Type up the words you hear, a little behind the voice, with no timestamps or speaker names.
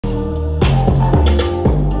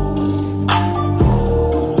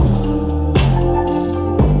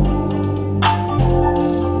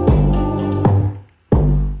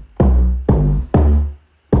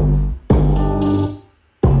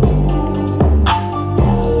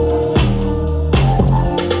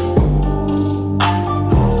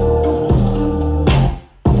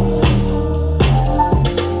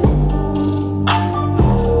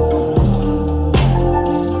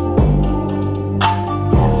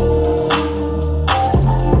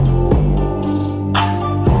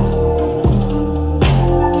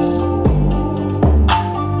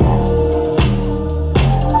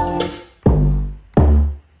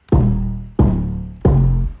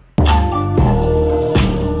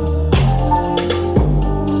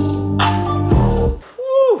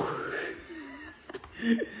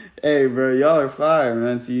Hey, bro, y'all are fire,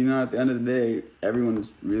 man. So, you know, at the end of the day, everyone is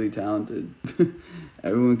really talented.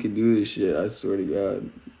 Everyone can do this shit, I swear to God.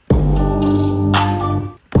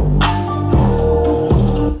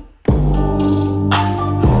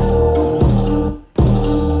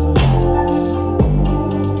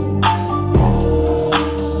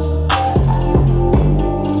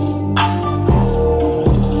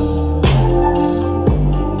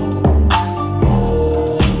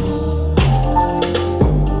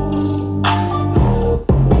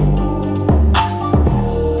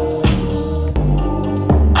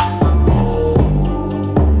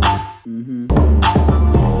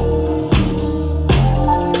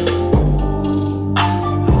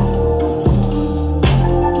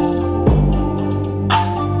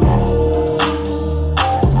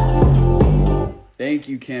 Thank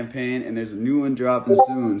you campaign, and there's a new one dropping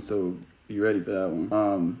soon, so be ready for that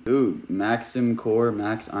one. Dude, Maxim Core,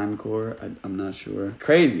 Max I'm Core, I'm not sure.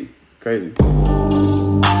 Crazy.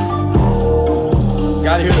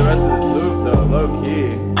 Gotta hear the rest of this loop though, low key.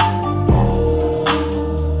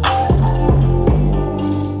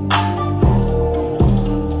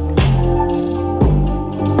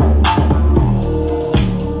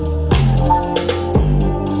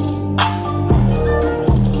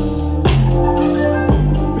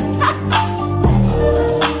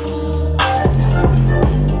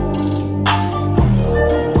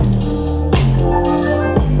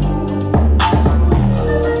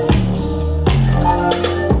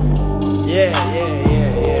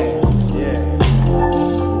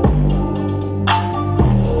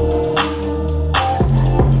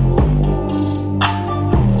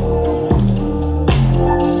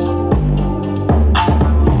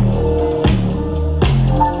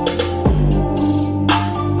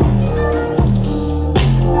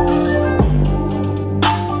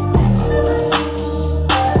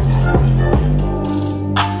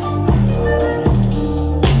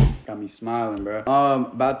 Smiling, bro.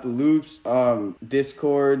 About the loops,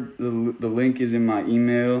 Discord, the link is in my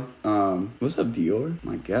email. What's up, Dior?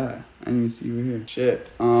 My God, I didn't even see you here.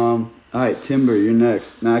 Shit. Alright, Timber, you're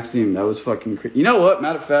next. Maxime, that was fucking crazy. You know what?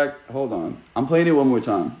 Matter of fact, hold on. I'm playing it one more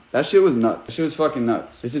time. That shit was nuts. That shit was fucking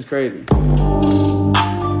nuts. This is crazy.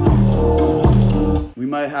 We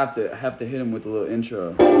might have to hit him with a little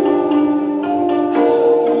intro.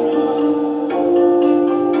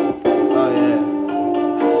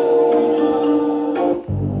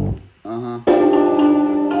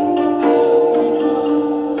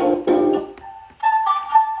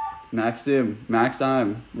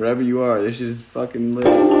 Maxime, wherever you are, this shit is fucking lit.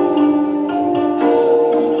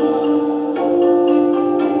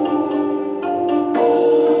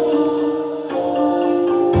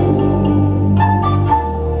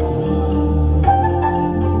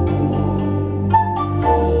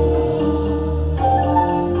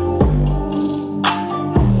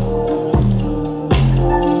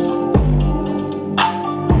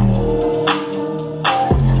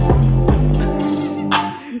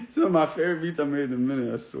 My favorite beats I made in a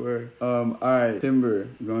minute, I swear. Alright, Timber,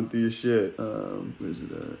 going through your shit. Where's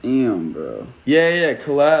it at? Damn, bro. Yeah,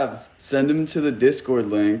 collabs. Send them to the Discord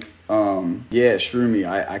link. Yeah, Shroomy,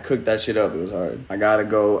 I cooked that shit up. It was hard. I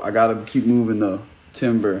gotta keep moving though.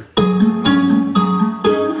 Timber.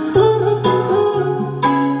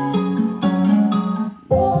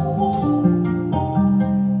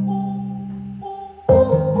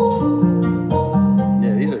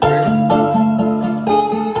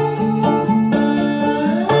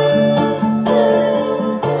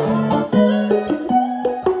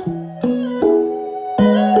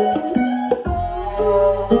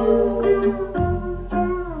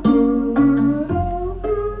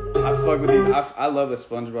 I love the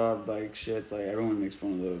SpongeBob like shits. Like everyone makes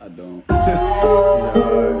fun of those. I don't.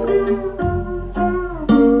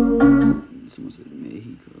 Someone said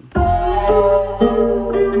Mexico.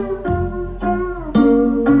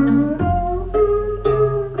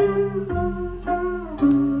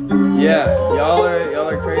 Yeah, y'all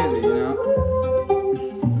are crazy, you know.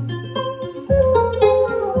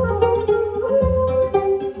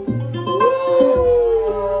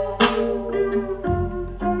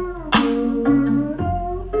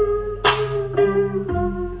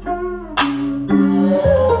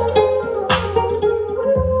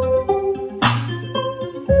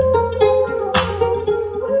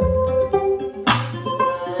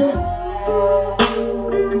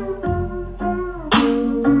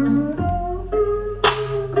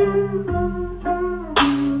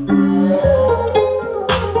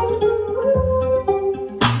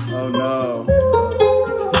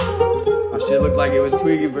 Like it was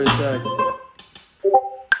tweaking for a sec.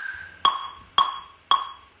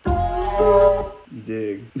 You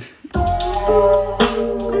dig.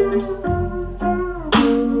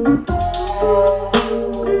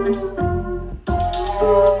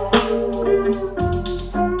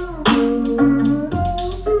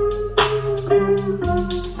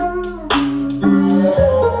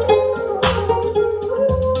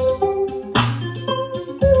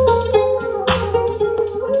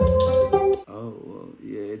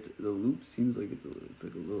 The loop seems like it's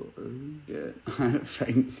like a little early. Yeah,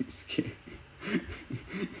 pregnancy scare.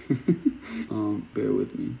 Bear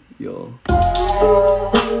with me, y'all.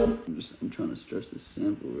 I'm trying to stretch this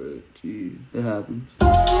sample right. Jeez, it happens.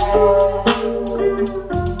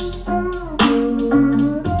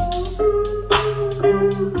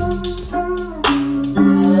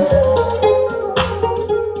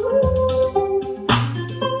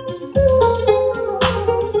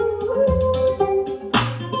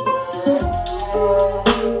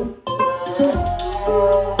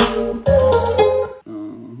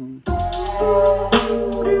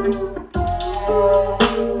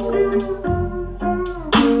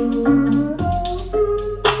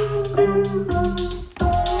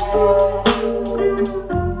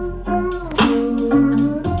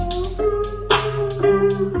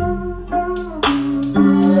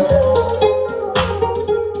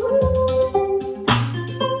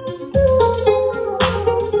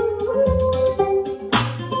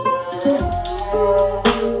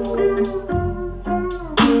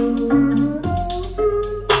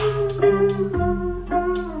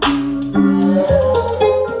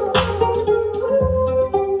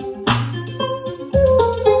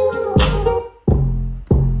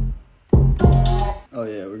 Oh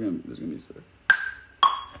yeah, there's gonna be a sec.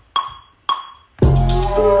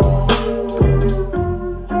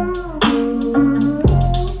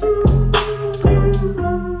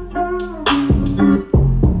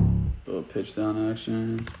 Little pitch down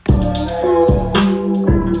action.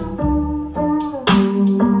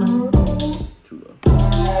 Too low.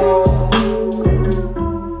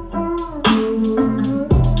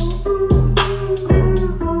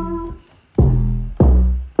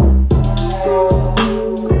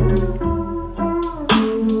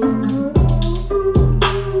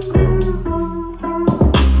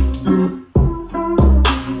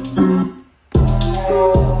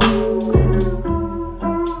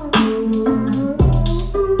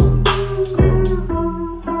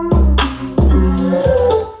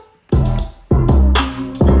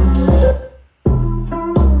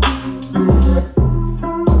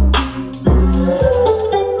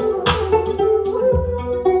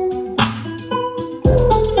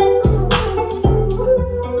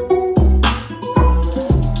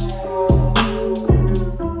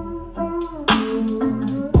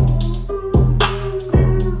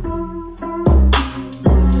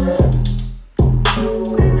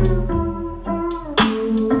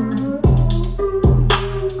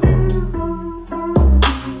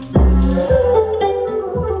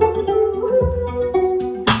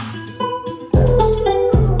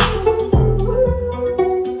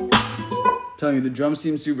 Telling you, the drum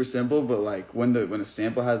seems super simple, but like when a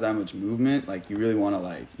sample has that much movement, like you really want to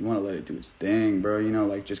let it do its thing, bro. You know,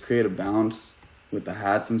 like just create a bounce with the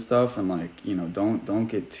hats and stuff, and like, you know, don't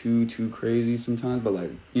get too crazy sometimes, but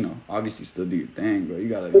like, you know, obviously still do your thing, bro. You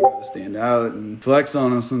gotta stand out and flex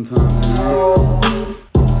on them sometimes, you know.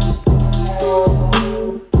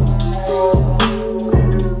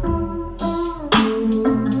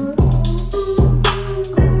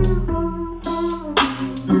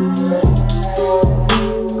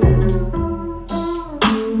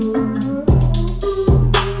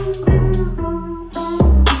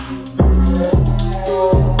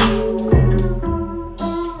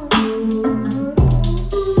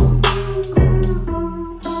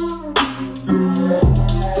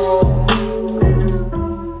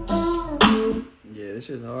 This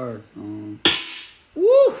shit's hard.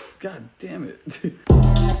 Woo! God damn it.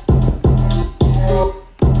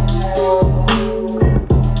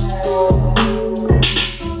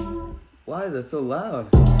 Why is that so loud?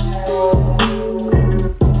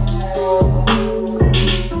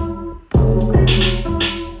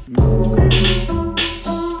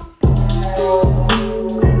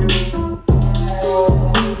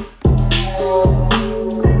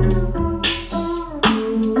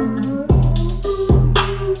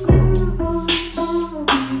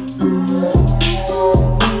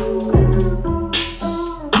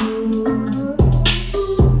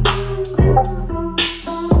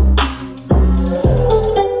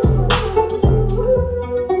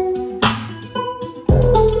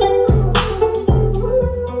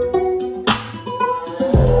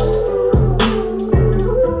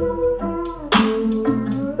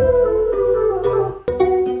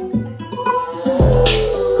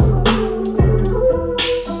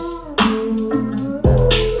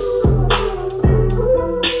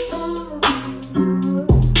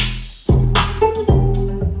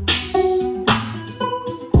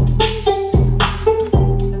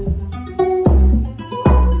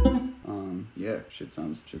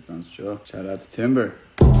 Shit sounds chill. Shout out to Timber.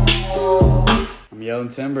 I'm yelling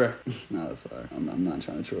Timber. No, that's fire. I'm not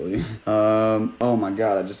trying to troll you. Oh my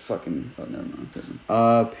god, I just fucking. Oh, never mind.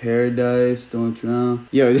 Paradise, Don't Drown.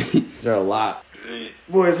 Yo, these are a lot.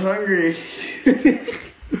 Boy's hungry.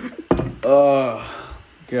 Oh.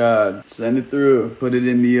 God, send it through. Put it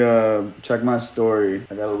in the, check my story.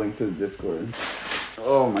 I got a link to the Discord.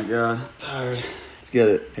 Oh my God, I'm tired. Let's get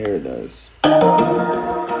it. Paradise.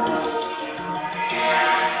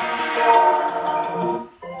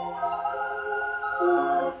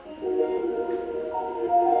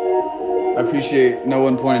 I appreciate no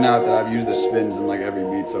one pointing out that I've used the spins in like every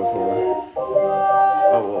beat so far.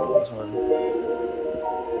 Oh, whoa, sorry.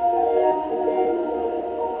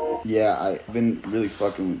 Yeah, I've been really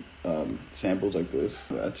fucking with samples like this.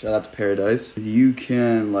 Shout out to Paradise. You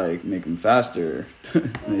can like make them faster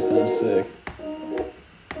and they sound sick.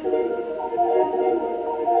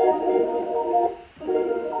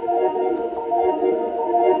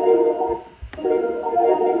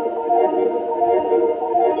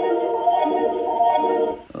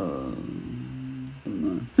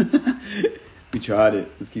 We tried it.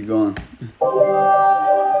 Let's keep going.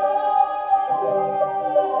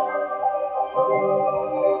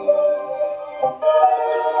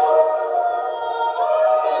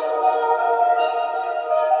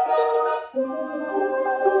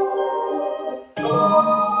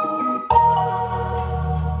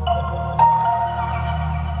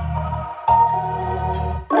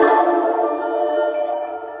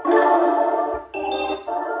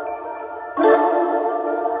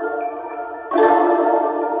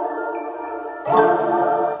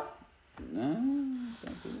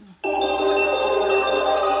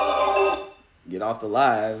 Get off the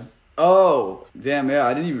live. Oh, damn, yeah,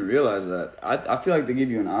 I didn't even realize that. I feel like they give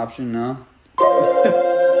you an option now.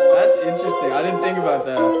 That's interesting. I didn't think about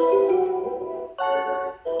that.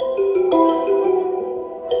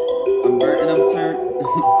 I'm burnt and I'm turned.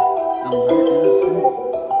 I'm burnt and I'm turned.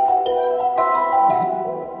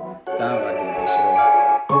 Sounds like it, for sure.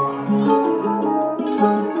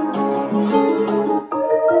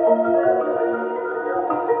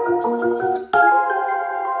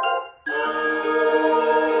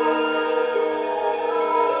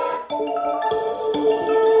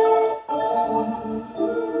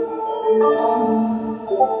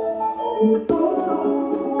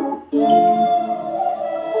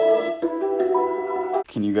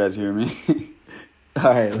 Can you guys hear me?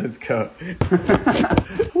 Alright, let's go.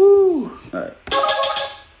 Woo! Alright.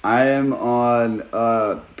 I am on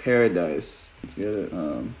Paradise. Let's get it.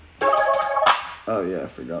 Oh yeah, I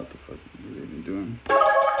forgot the fuck we were even doing.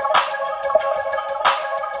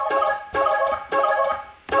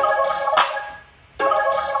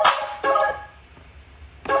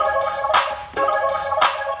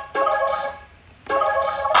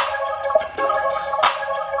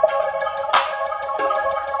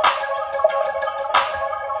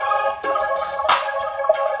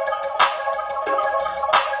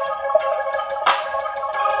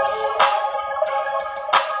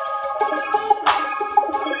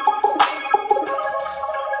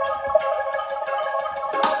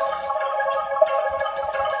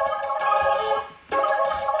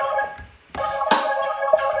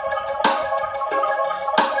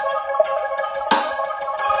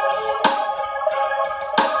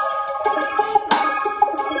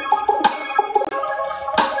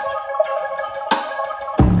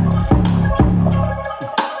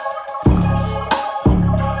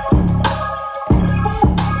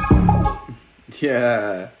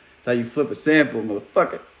 Yeah, that's how you flip a sample,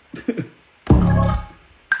 motherfucker.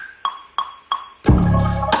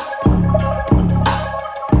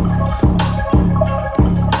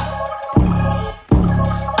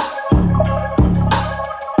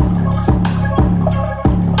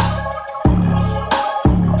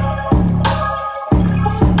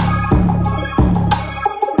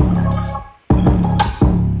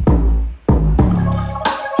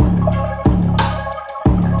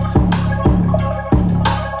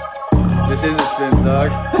 This is a spin, dog.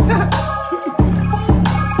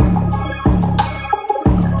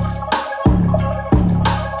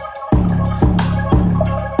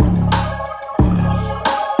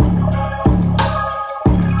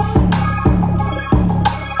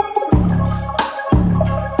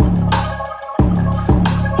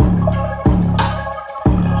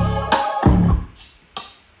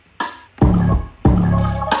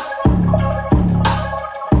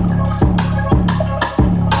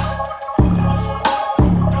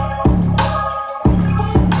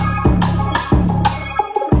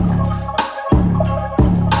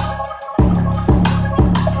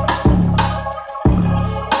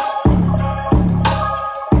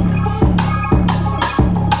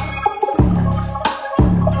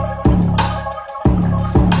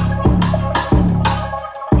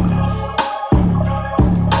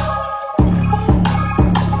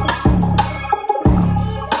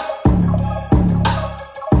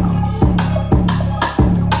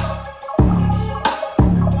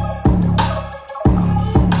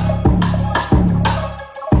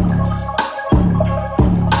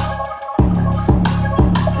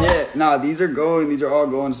 these are all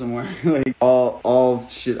going somewhere. Like all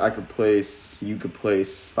shit I could place, you could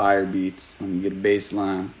place fire beats. Let me get a bass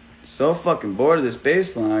line. So fucking bored of this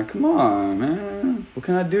bass line. Come on, man. What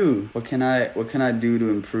can I do? What can I do to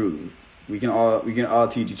improve? We can all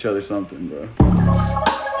teach each other something, bro.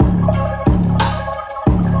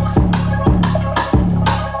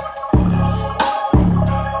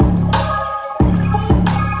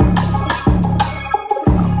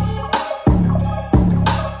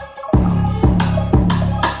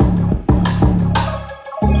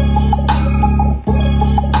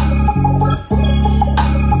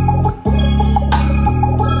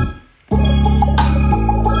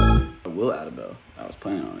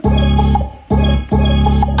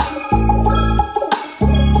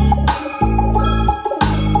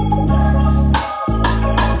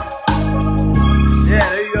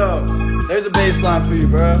 There's a bass line for you,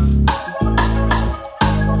 bro.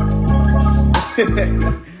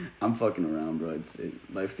 I'm fucking around, bro.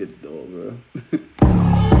 Life gets dull, bro.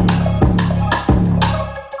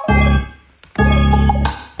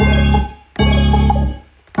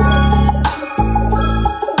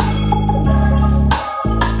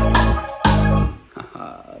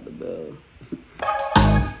 Haha, the bell.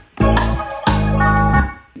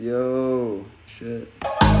 Yo, shit.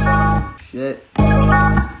 Shit.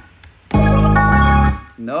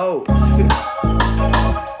 No.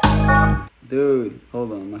 Dude,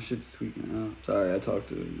 hold on, my shit's tweaking out. Sorry, I talked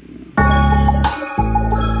to you.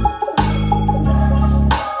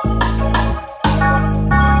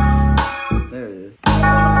 There it is.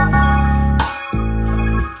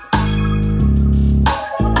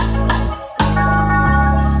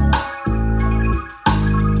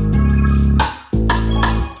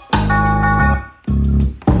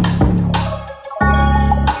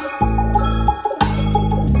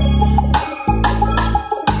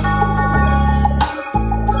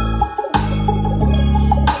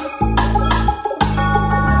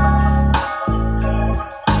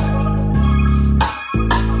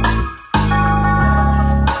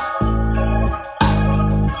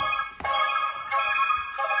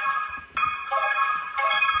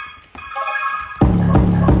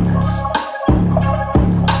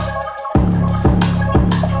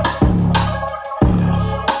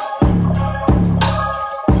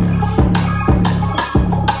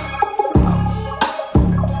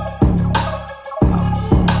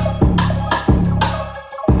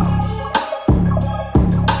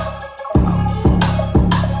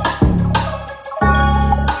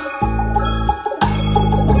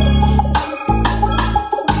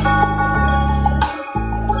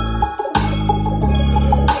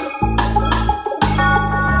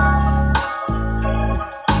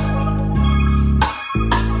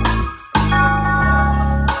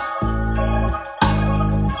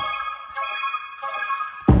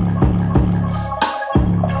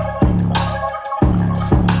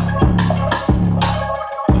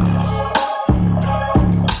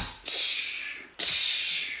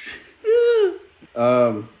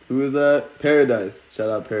 Who is that? Paradise. Shout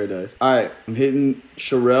out Paradise. Alright, I'm hitting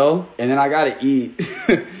Sherelle, and then I gotta eat.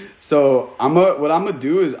 So what I'm gonna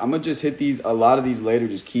do is I'm gonna just hit a lot of these later.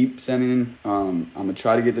 Just keep sending. I'm gonna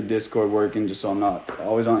try to get the Discord working, just so I'm not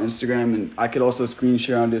always on Instagram, and I could also screen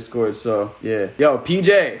share on Discord. So yeah, yo,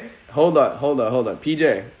 PJ, hold up,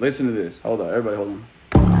 PJ, listen to this. Hold up, everybody, hold on.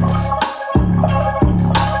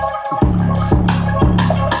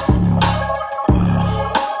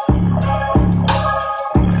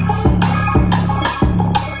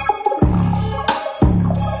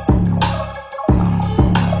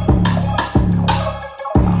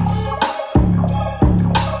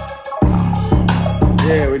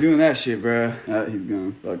 Yeah, we're doing that shit, bro. He's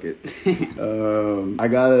gone. Fuck it. I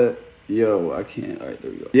can't. All right,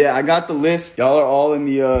 there we go. Yeah, I got the list. Y'all are all in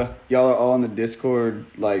the Discord.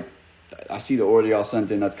 Like, I see the order y'all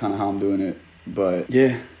sent in. That's kind of how I'm doing it. But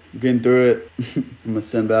yeah, I'm getting through it. I'm gonna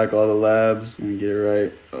send back all the labs and get it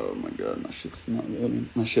right. Oh my god, my shit's not loading.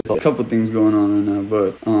 A couple things going on right now,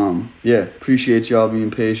 but yeah, appreciate y'all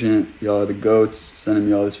being patient. Y'all are the goats, sending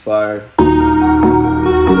me all this fire.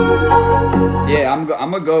 Yeah, I'm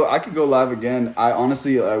gonna go. I could go live again. I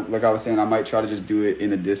honestly, like I was saying, I might try to just do it in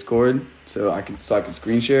the Discord so I can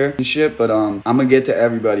screen share and shit. But I'm gonna get to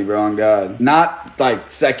everybody, bro. On God, not like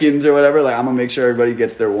seconds or whatever. Like I'm gonna make sure everybody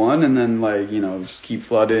gets their one, and then like just keep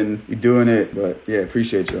flooding. We're doing it. But yeah,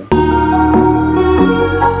 appreciate y'all.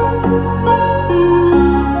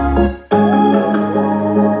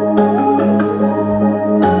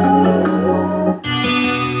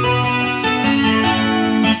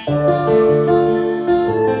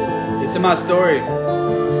 My story.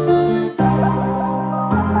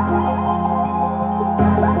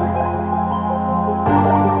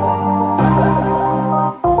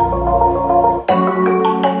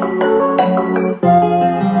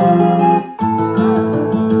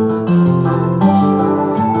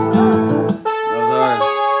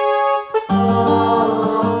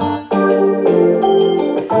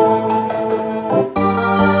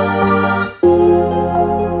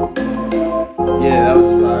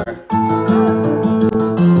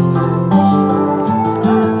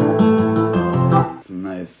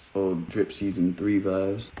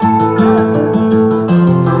 vibes.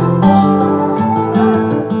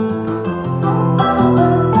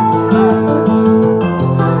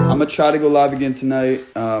 I'm gonna try to go live again tonight.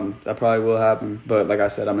 That probably will happen, but like I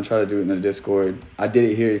said, I'm gonna try to do it in the Discord. I did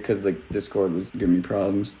it here because the Discord was giving me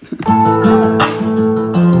problems.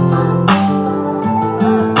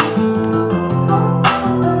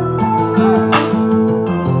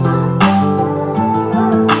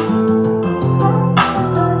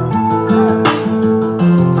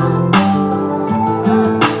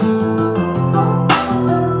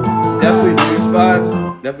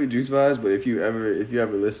 Definitely juice vibes, but if you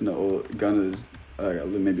ever listen to old Gunna's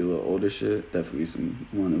maybe a little older shit, definitely some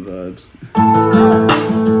one vibes.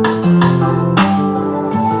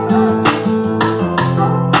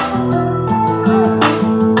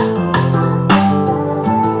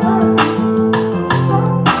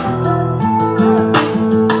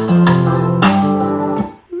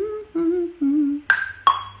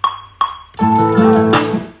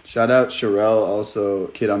 Shout out Sherelle, also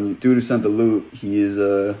kid I'm dude who sent the loot. He is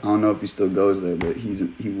I don't know if he still goes there, but he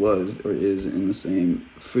was or is in the same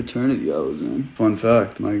fraternity I was in. Fun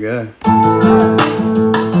fact, my guy.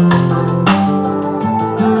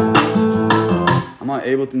 I'm on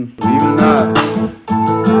Ableton, believe it or not.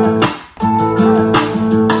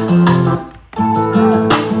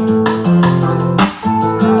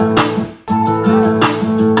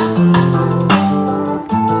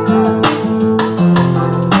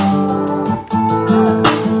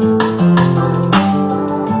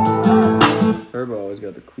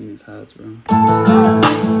 Hats, bro.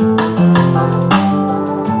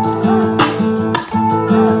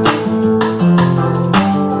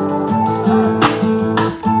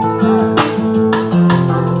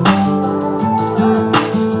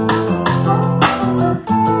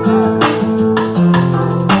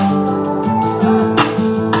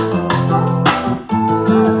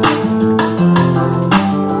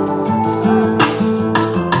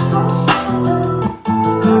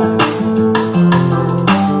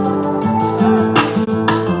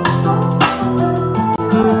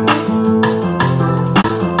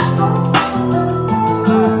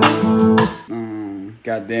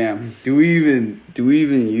 Goddamn. Do we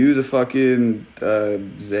even use a fucking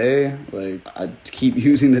Zay? Like, I keep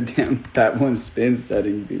using the damn that one spin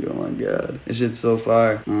setting, dude. Oh my god. This shit's so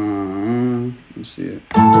fire. Let's see it.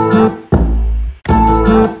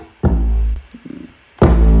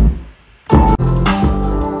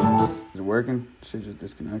 Is it working? Shit just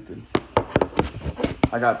disconnected.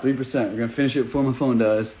 I got 3%. We're gonna finish it before my phone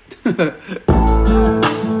dies.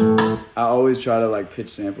 I always try to like pitch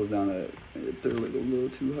samples down if they're like a little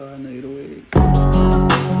too high in the 808.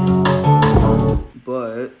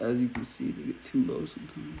 But as you can see, they get too low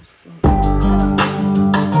sometimes. Fuck.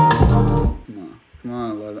 Come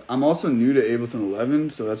on, 11. I'm also new to Ableton 11,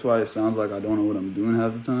 so that's why it sounds like I don't know what I'm doing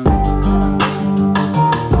half the time.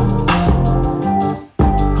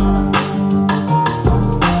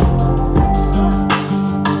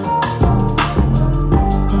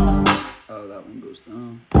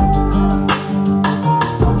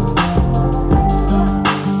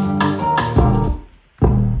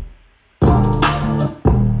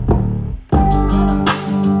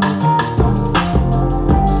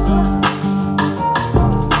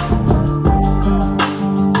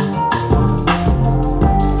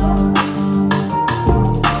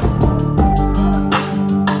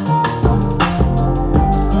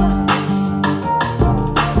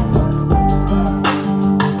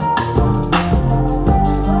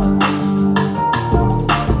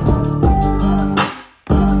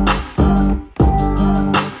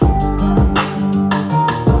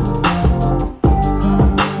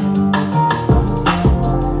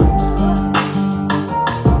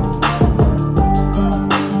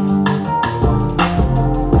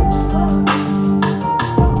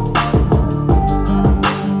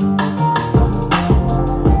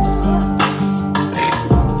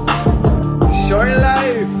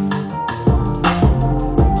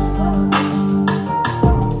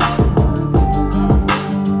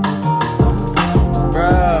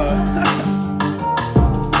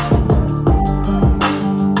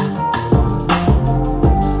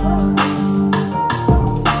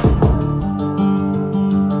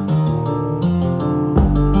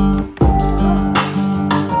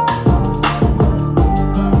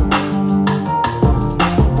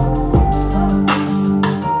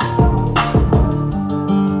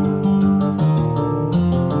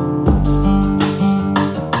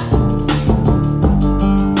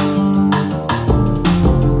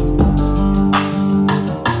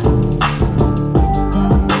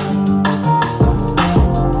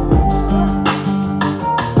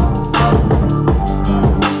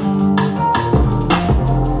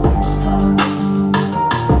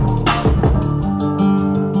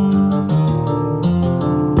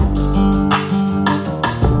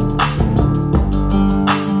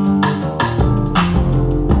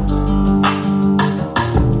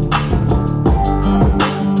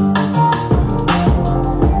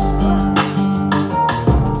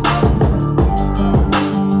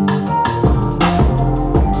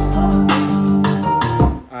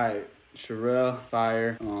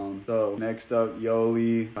 Next up,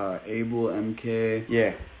 Yoli, Abel, MK.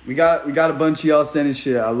 Yeah. We got a bunch of y'all sending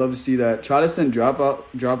shit. I love to see that. Try to send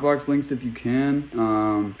Dropbox links if you can.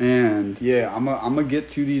 And yeah, I'm gonna get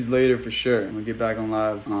to these later for sure. I'm gonna get back on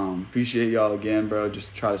live. Appreciate y'all again, bro.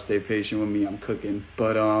 Just try to stay patient with me. I'm cooking.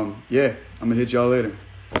 But yeah, I'm gonna hit y'all later.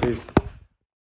 Peace.